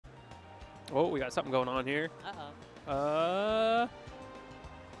Oh, we got something going on here. Uh-oh.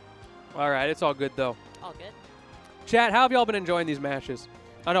 All right, it's all good, though. All good. Chat, how have y'all been enjoying these matches?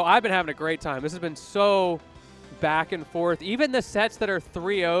 I know I've been having a great time. This has been so back and forth. Even the sets that are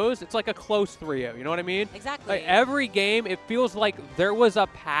 3-0s, it's like a close 3-0. You know what I mean? Exactly. Like every game, it feels like there was a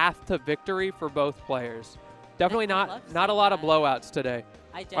path to victory for both players. Definitely not a lot of blowouts today.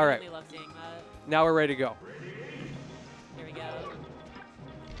 I genuinely love seeing that. Now we're ready to go. Here we go.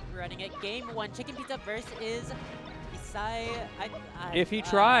 We're running it. Game 1, Chicken Pizza versus Isai. If he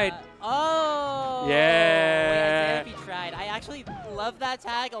tried. Oh! Yeah! Wait, if he tried. I actually love that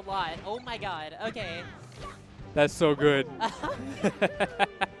tag a lot. Oh my god. Okay. That's so good.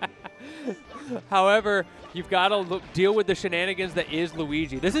 However, you've got to deal with the shenanigans that is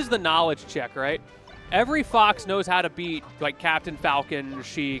Luigi. This is the knowledge check, right? Every Fox knows how to beat, like, Captain Falcon,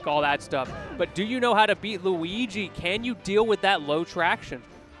 Sheik, all that stuff. But do you know how to beat Luigi? Can you deal with that low traction?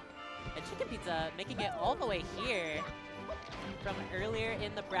 And Chicken Pizza making it all the way here from earlier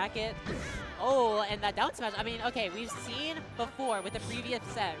in the bracket. Oh, and that down smash. I mean, okay, we've seen before with the previous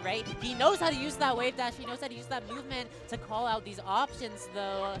set, right? He knows how to use that wave dash. He knows how to use that movement to call out these options,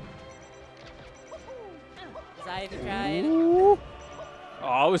 though. Zai, if you tried. Ooh. Oh,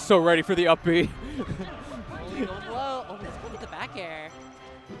 I was so ready for the up B. Going low. Oh, let's go get the back air.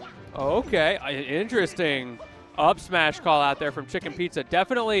 Okay, interesting. Up smash call out there from Chicken Pizza.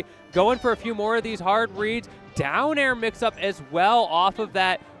 Definitely going for a few more of these hard reads. Down air mix up as well off of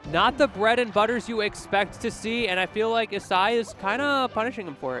that. Not the bread and butters you expect to see, and I feel like Isai is kind of punishing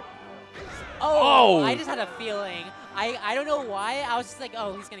him for it. Oh! I just had a feeling. I don't know why. I was just like,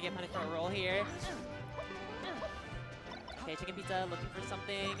 oh, he's going to get punished for a roll here. Okay, Chicken Pizza looking for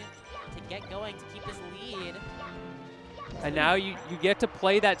something to get going, to keep this lead. And now you get to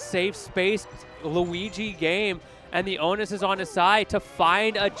play that safe space Luigi game, and the onus is on his side to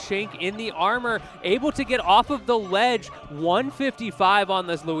find a chink in the armor, able to get off of the ledge. 155 on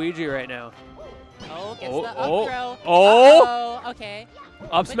this Luigi right now. Oh, gets the up throw. Oh! Okay.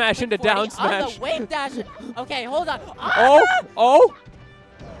 Up smash into down smash. Oh, the wave dash. Okay, hold on. Oh!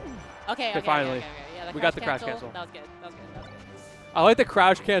 Okay, finally. Okay. Yeah, we got the crouch cancel. That was good. I like the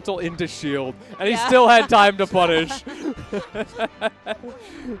crouch cancel into shield, and he still had time to punish. That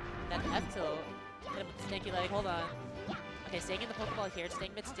F tilt. Hit him with the snaky leg. Hold on. Okay, staying in the Pokeball here,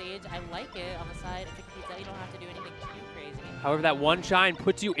 staying mid-stage. I like it on the side of Chicken Pizza. You don't have to do anything too crazy. However, that one shine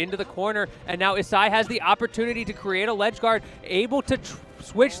puts you into the corner, and now Isai has the opportunity to create a ledge guard, able to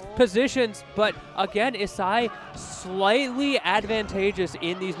switch positions, but again, Isai slightly advantageous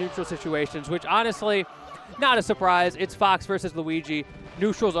in these neutral situations, which honestly, not a surprise. It's Fox versus Luigi.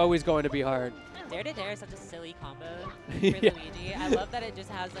 Neutral's always going to be hard. Dare to Dare is such a silly combo for Luigi. I love that it just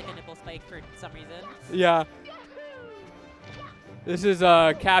has like a nipple spike for some reason. Yeah. This is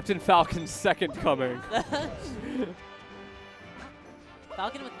Captain Falcon's second coming.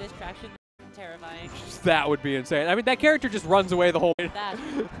 Falcon with this traction, terrifying. That would be insane. I mean, that character just runs away the whole way.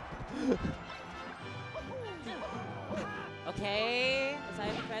 Okay. So I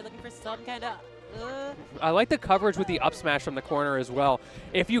tried looking for some kind of... I like the coverage with the up smash from the corner as well.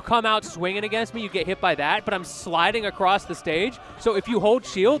 If you come out swinging against me, you get hit by that, but I'm sliding across the stage. So if you hold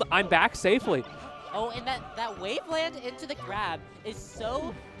shield, I'm back safely. Oh, and that wave land into the grab is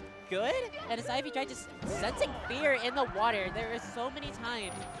so good. And aside if he tried just sensing fear in the water, there are so many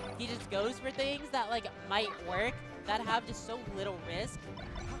times he just goes for things that like might work that have just so little risk.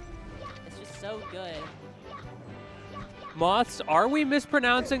 It's just so good. Moths, are we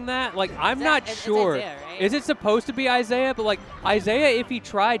mispronouncing that? Like, I'm not sure. Isaiah, right? Is it supposed to be Isaiah? But like, Isaiah, if he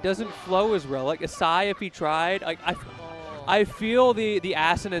tried, doesn't flow as well. Like, Isai, if he tried, like, I feel the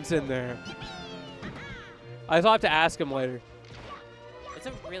assonance in there. I'll have to ask him later. It's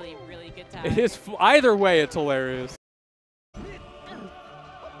a really, really good tag. It is. Either way, it's hilarious.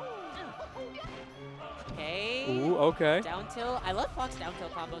 Okay. Ooh, okay. Down tilt. I love Fox down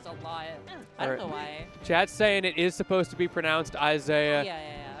tilt combos a lot. I don't know why. Chat's saying it is supposed to be pronounced Isaiah. Yeah.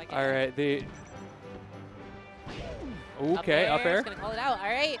 Okay. All right. Okay, up air. Just gonna call it out. All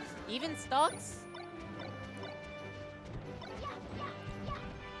right. Even stocks.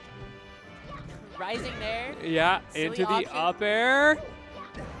 Rising there. Yeah, Silly into the option. up air.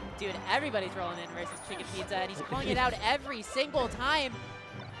 Dude, everybody's rolling in versus Chicken Pizza, and he's calling it out every single time.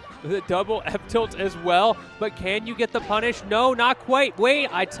 The double F tilt as well, but can you get the punish? No, not quite. Wait,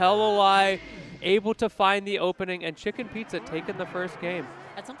 I tell a lie. Able to find the opening, and Chicken Pizza taking the first game.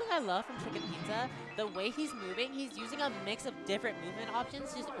 That's something I love from Chicken Pizza. The way he's moving, he's using a mix of different movement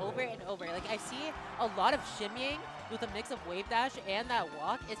options just over and over. Like, I see a lot of shimmying with a mix of wave dash and that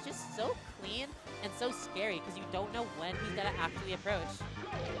walk. It's just so clean and so scary because you don't know when he's going to actually approach.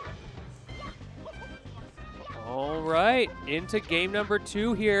 All right, into game number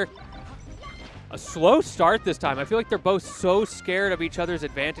 2 here. A slow start this time. I feel like they're both so scared of each other's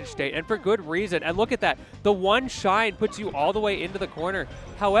advantage state, and for good reason. And look at that. The one shine puts you all the way into the corner.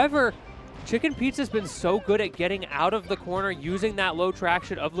 However, Chicken Pizza's been so good at getting out of the corner, using that low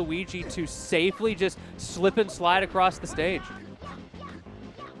traction of Luigi to safely just slip and slide across the stage.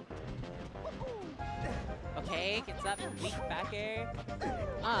 Okay, gets that weak back air.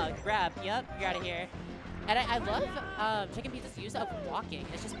 Grab. Yep, you're out of here. And I love Chicken Pizza's use of walking.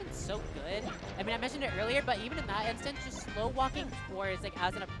 It's just been so good. I mean, I mentioned it earlier, but even in that instance, just slow walking towards, like,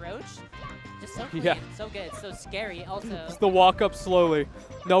 as an approach, just so clean, so good, so scary also. It's the walk up slowly.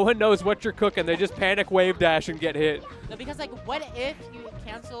 No one knows what you're cooking. They just panic wave dash and get hit. No, because, like, what if you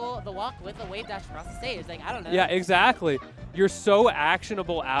cancel the walk with a wave dash across the stage? Like, I don't know. Yeah, exactly. You're so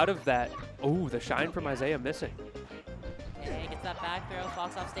actionable out of that. Ooh, the shine from Isaiah missing. Okay, gets that back throw,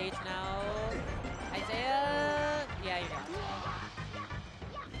 Fox off stage now. Isaiah, yeah, you're done.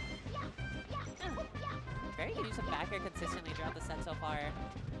 Very good use of back air consistently throughout the set so far.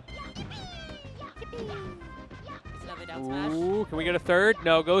 Gets another down smash. Ooh, can we get a third?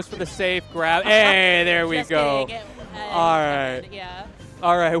 No, goes for the safe grab. Hey, there we go. All right. Yeah.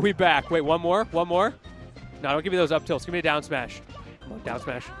 All right, we back. Wait, one more? One more? No, don't give me those up tilts. Give me a down smash. Come on, down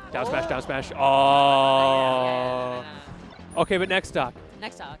smash. Down smash, down smash. Oh. Okay, but next stock.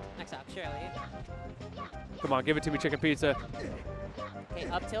 Next stock, surely. Come on, give it to me, Chicken Pizza. Okay,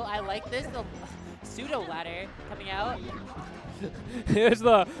 up tilt, I like this. The pseudo ladder coming out. It's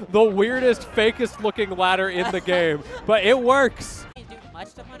the weirdest, fakest looking ladder in the game, but it works. Can't do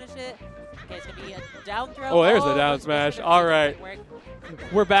much to punish it. Okay, it's gonna be a down throw. Oh, there's the down smash. All right.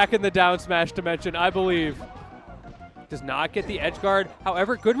 We're back in the down smash dimension, I believe. Does not get the edge guard.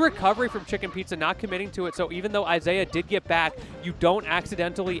 However, good recovery from Chicken Pizza, not committing to it. So even though Isaiah did get back, you don't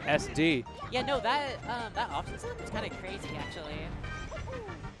accidentally SD. Yeah, no, that option set was kind of crazy, actually.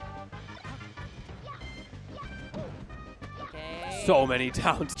 Okay. So many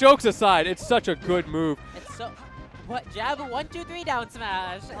downs. Jokes aside, it's such a good move. It's so... What? Jab, 1, 2, 3 down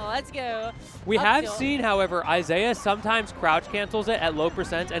smash. Let's go. We have seen, however, Isaiah sometimes crouch cancels it at low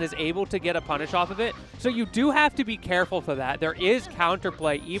percents and is able to get a punish off of it. So you do have to be careful for that. There is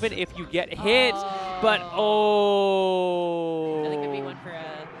counterplay, even if you get hit. But, oh. I think could be one for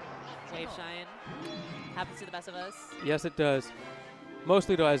a wave shine. Happens to the best of us. Yes, it does.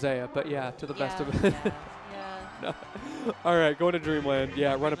 Mostly to Isaiah, but yeah, to the best of us. Yeah. No. All right, going to Dreamland.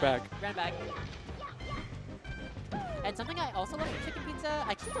 Yeah, run it back. Run it back. And something I also love from Chicken Pizza,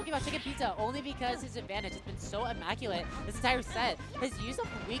 I keep talking about Chicken Pizza only because his advantage has been so immaculate this entire set. His use of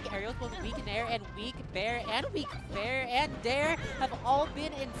weak aerials, both weak in air and weak bear and weak fair and dare have all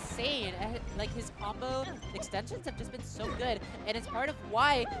been insane. Like his combo extensions have just been so good, and it's part of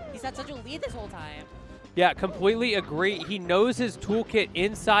why he's had such a lead this whole time. Yeah, completely agree. He knows his toolkit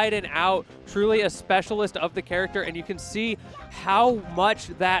inside and out, truly a specialist of the character, and you can see how much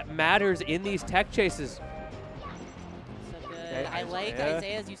that matters in these tech chases. I like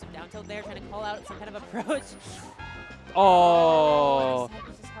Isaiah's use of down tilt there, trying to call out some kind of approach. Oh.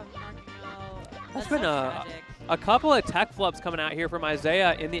 That's been a couple of tech flubs coming out here from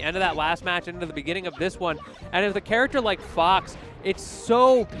Isaiah in the end of that last match and into the beginning of this one. And as a character like Fox, it's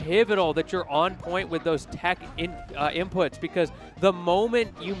so pivotal that you're on point with those tech inputs, because the moment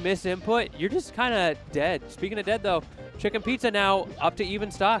you miss input, you're just kind of dead. Speaking of dead, though, Chicken Pizza now up to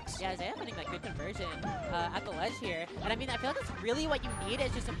even stocks. Yeah, Isaiah finding that good conversion at the ledge here. And I mean, I feel like that's really what you need,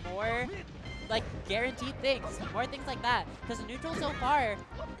 is just a more, like, guaranteed things. More things like that. Because neutral so far,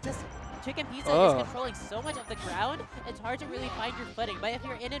 just Chicken Pizza is controlling so much of the ground, it's hard to really find your footing. But if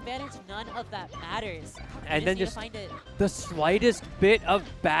you're in advantage, none of that matters. And then just the slightest bit of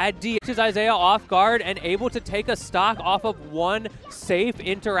bad D catches Isaiah off guard and able to take a stock off of one safe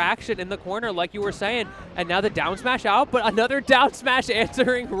interaction in the corner, like you were saying. And now the down smash out, but another down smash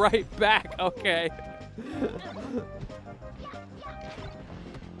answering right back. Okay.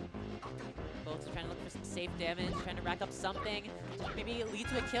 Both trying to look for some safe damage, trying to rack up something, maybe lead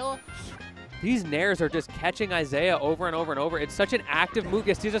to a kill. These nairs are just catching Isaiah over and over and over. It's such an active move.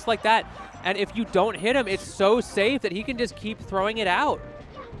 He's just like that. And if you don't hit him, it's so safe that he can just keep throwing it out.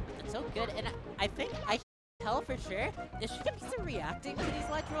 It's so good. And I think I can tell for sure, is Chicken Pizza reacting to these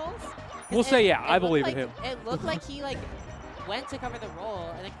ledge rolls? We'll say, yeah, I believe in him. It looked like he went to cover the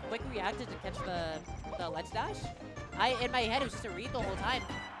roll and then quick reacted to catch the ledge dash. In my head, it was just a read the whole time,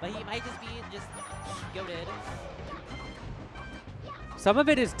 but he might just be goated. Some of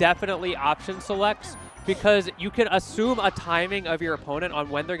it is definitely option selects because you can assume a timing of your opponent on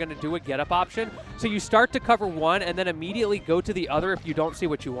when they're going to do a get-up option. So you start to cover one and then immediately go to the other if you don't see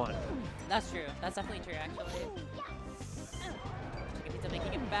what you want. That's true. That's definitely true, actually. Chicken Pizza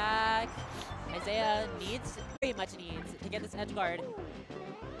making it back. Isaiah very much needs to get this edge guard.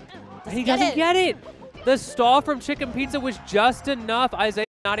 And he doesn't get it. The stall from Chicken Pizza was just enough. Isaiah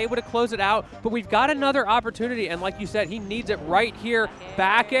not able to close it out, but we've got another opportunity, and like you said, he needs it right here.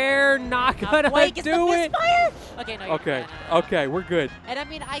 Back air, not gonna do it. Okay, no, okay, we're good. And I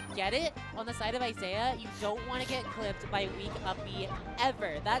mean, I get it. On the side of Isaiah, you don't want to get clipped by weak up B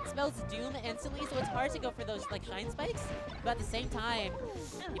ever. That spells doom instantly, so it's hard to go for those like shine spikes. But at the same time,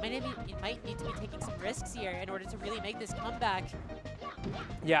 you might need to be taking some risks here in order to really make this comeback.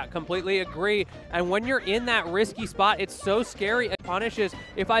 Yeah, completely agree. And when you're in that risky spot, it's so scary. It punishes.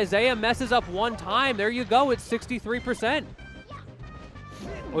 If Isaiah messes up one time, there you go. It's 63%.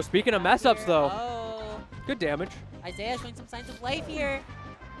 Oh, speaking of mess ups, though. Oh. Good damage. Isaiah showing some signs of life here.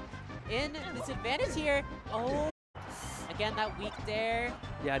 In this advantage here. Oh. Again, that weak dare.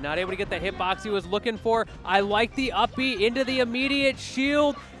 Yeah, not able to get the hitbox he was looking for. I like the up B into the immediate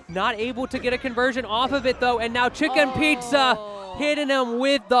shield. Not able to get a conversion off of it, though. And now Chicken Pizza hitting him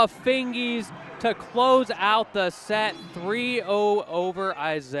with the fingies to close out the set. 3-0 over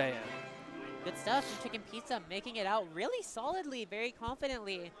Isaiah. Good stuff from Chicken Pizza, making it out really solidly, very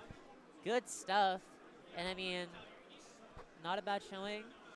confidently. Good stuff. And I mean, not a bad showing.